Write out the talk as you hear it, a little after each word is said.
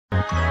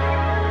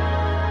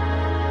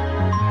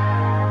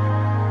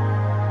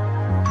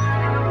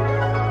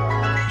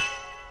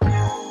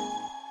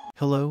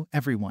Hello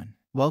everyone,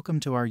 welcome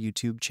to our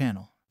YouTube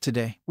channel.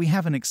 Today, we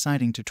have an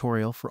exciting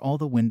tutorial for all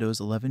the Windows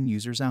 11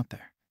 users out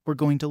there. We're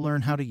going to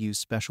learn how to use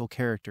special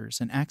characters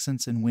and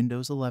accents in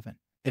Windows 11.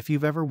 If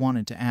you've ever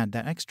wanted to add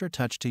that extra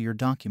touch to your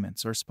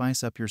documents or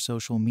spice up your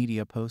social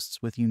media posts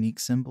with unique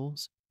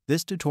symbols,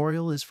 this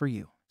tutorial is for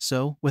you.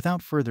 So,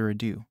 without further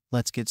ado,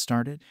 let's get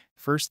started.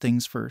 First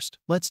things first,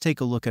 let's take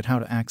a look at how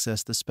to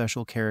access the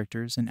Special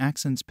Characters and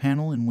Accents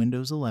panel in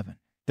Windows 11.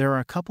 There are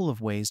a couple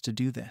of ways to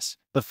do this.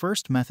 The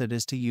first method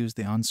is to use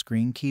the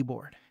on-screen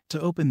keyboard.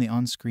 To open the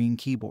on-screen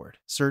keyboard,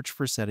 search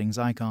for Settings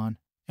icon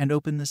and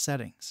open the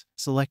Settings.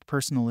 Select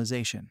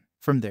Personalization.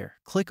 From there,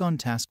 click on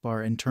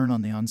Taskbar and turn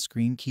on the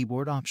on-screen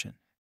keyboard option.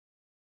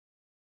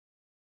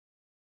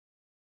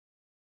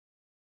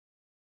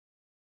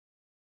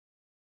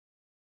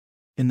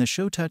 In the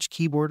Show Touch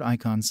Keyboard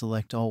icon,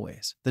 select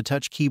Always. The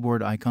Touch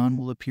Keyboard icon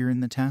will appear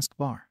in the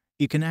taskbar.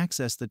 You can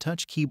access the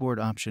Touch Keyboard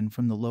option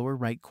from the lower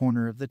right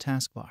corner of the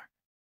taskbar.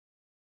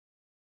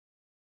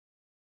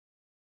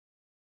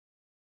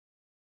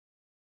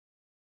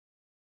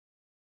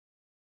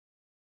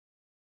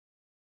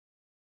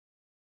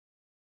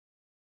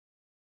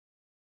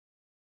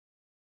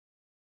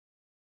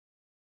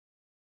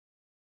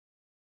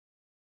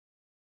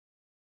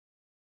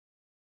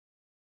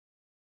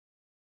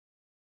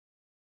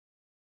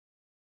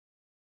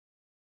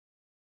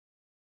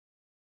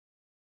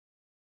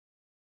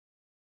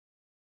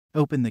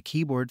 Open the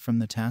keyboard from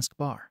the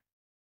taskbar.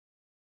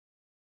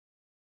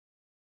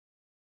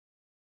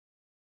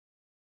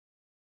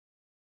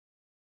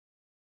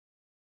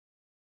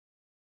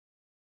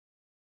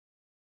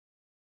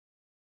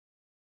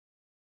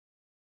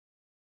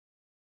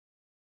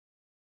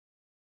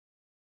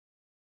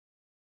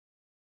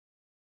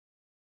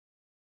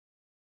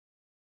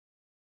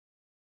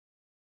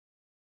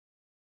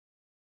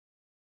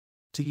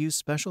 To use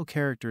special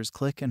characters,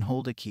 click and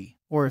hold a key,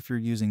 or if you're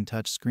using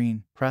touch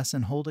screen, press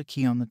and hold a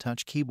key on the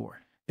touch keyboard.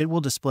 It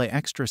will display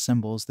extra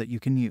symbols that you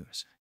can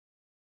use.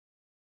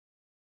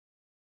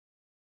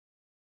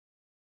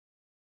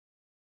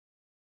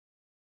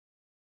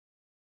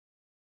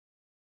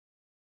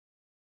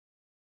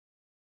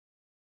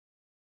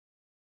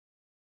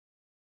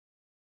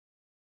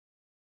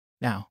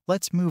 Now,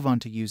 let's move on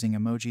to using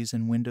emojis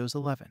in Windows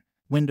 11.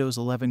 Windows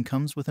 11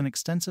 comes with an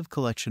extensive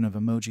collection of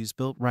emojis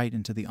built right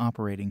into the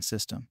operating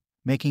system,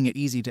 making it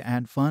easy to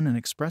add fun and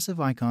expressive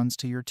icons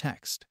to your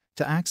text.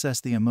 To access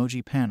the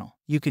emoji panel,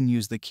 you can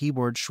use the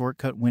keyboard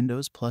shortcut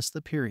Windows plus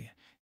the period.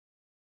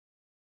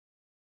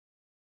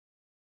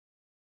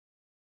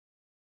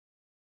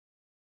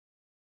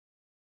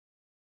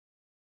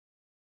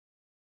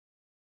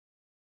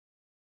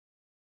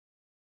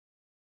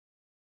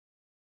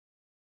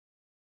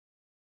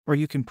 Or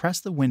you can press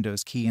the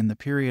Windows key and the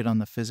period on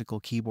the physical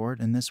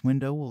keyboard and this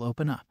window will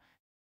open up.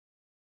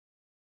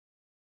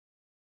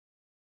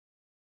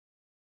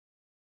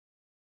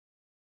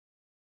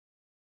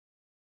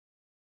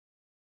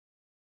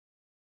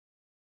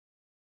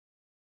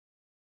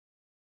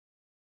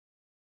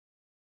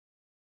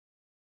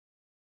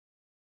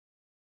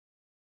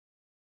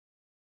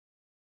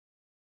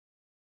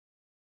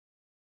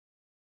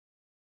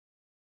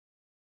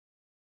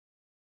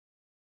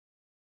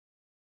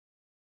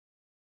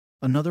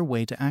 Another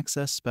way to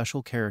access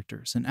special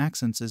characters and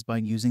accents is by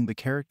using the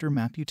Character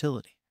Map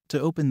utility. To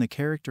open the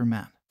Character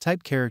Map,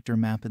 type Character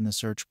Map in the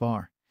search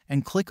bar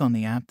and click on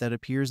the app that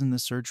appears in the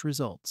search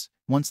results.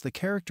 Once the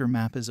Character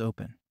Map is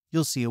open,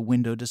 you'll see a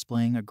window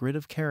displaying a grid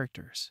of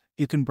characters.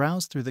 You can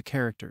browse through the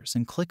characters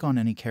and click on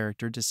any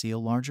character to see a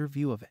larger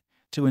view of it.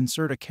 To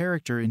insert a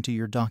character into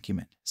your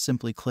document,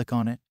 simply click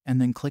on it and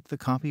then click the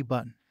Copy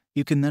button.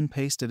 You can then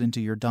paste it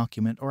into your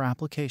document or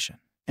application.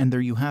 And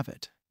there you have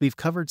it. We've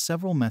covered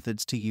several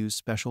methods to use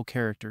special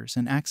characters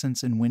and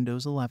accents in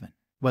Windows 11.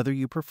 Whether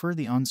you prefer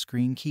the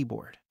on-screen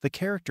keyboard, the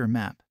character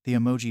map, the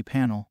emoji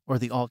panel, or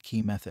the Alt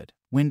key method,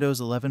 Windows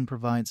 11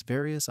 provides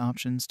various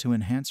options to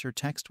enhance your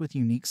text with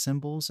unique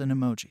symbols and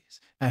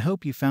emojis. I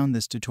hope you found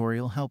this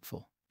tutorial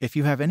helpful. If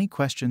you have any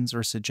questions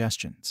or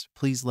suggestions,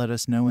 please let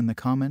us know in the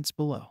comments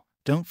below.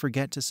 Don't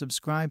forget to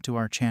subscribe to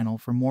our channel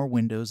for more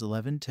Windows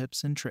 11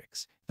 tips and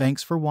tricks.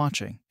 Thanks for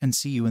watching, and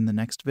see you in the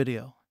next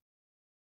video.